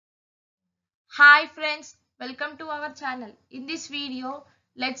Hi friends, welcome to our channel. In this video,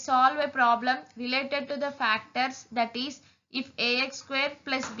 let's solve a problem related to the factors, that is, if ax square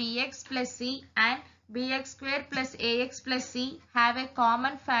plus bx plus c and bx square plus ax plus c have a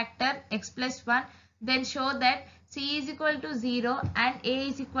common factor x plus 1, then show that c is equal to 0 and a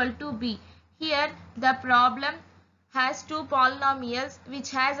is equal to b. Here the problem has two polynomials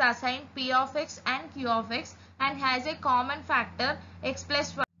which has assigned p of x and q of x and has a common factor x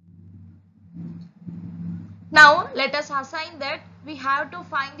plus 1. Now let us assign that we have to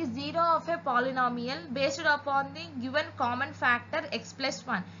find the zero of a polynomial based upon the given common factor x plus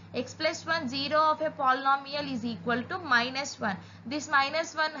 1. X plus 1 zero of a polynomial is equal to minus 1. This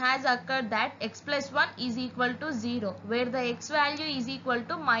minus 1 has occurred that x plus 1 is equal to 0, where the x value is equal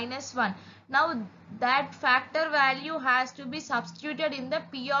to minus 1. Now that factor value has to be substituted in the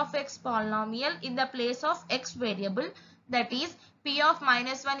p of x polynomial in the place of x variable, that is p of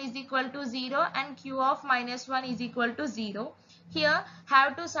minus 1 is equal to 0 and q of minus 1 is equal to 0. Here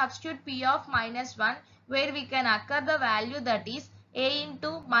have to substitute p of minus 1, where we can occur the value, that is a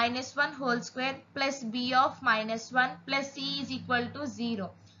into minus 1 whole square plus b of minus 1 plus c is equal to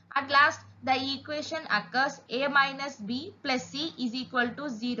 0. At last the equation occurs a minus b plus c is equal to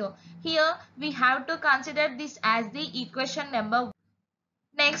 0. Here we have to consider this as the equation number 1.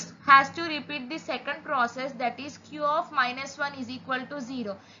 Next has to repeat the second process, that is q of minus 1 is equal to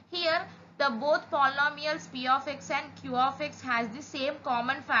 0. Here the both polynomials p of x and q of x has the same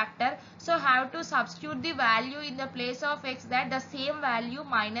common factor. So have to substitute the value in the place of x, that the same value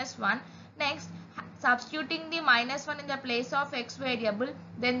minus 1. Next substituting the minus 1 in the place of x variable,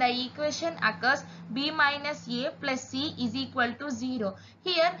 then the equation occurs b minus a plus c is equal to 0.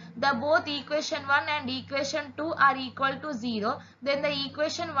 Here the both equation 1 and equation 2 are equal to 0. Then the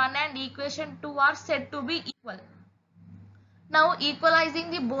equation 1 and equation 2 are said to be equal. Now equalizing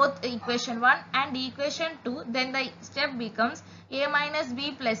the both equation 1 and equation 2, then the step becomes a minus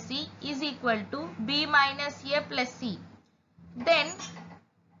b plus c is equal to b minus a plus c. Then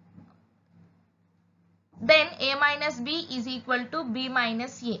a minus b is equal to b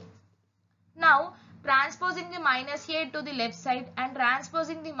minus a. Now transposing the minus a to the left side and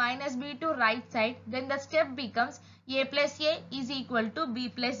transposing the minus b to right side, then the step becomes a plus a is equal to b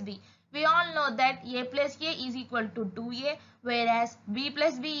plus b. We all know that a plus a is equal to 2a, whereas b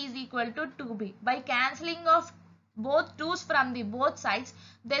plus b is equal to 2b. By cancelling of both 2's from the both sides,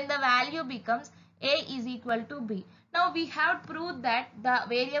 then the value becomes a is equal to b. Now we have proved that the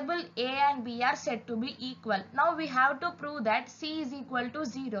variable a and b are said to be equal. Now we have to prove that c is equal to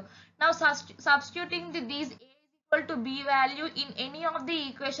 0. Now substituting these a is equal to b value in any of the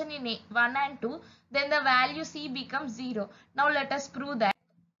equation in 1 and 2, then the value c becomes 0. Now let us prove that.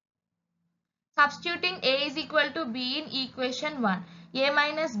 Substituting a is equal to b in equation 1, a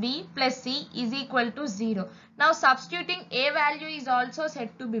minus b plus c is equal to 0. Now substituting a value is also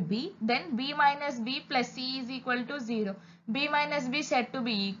said to be b, then b minus b plus c is equal to 0. b minus b said to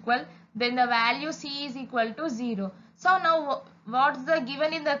be equal, then the value c is equal to 0. So now what's the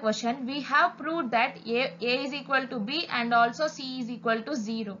given in the question? We have proved that a is equal to b and also c is equal to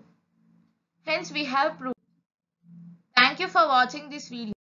 0. Hence we have proved. Thank you for watching this video.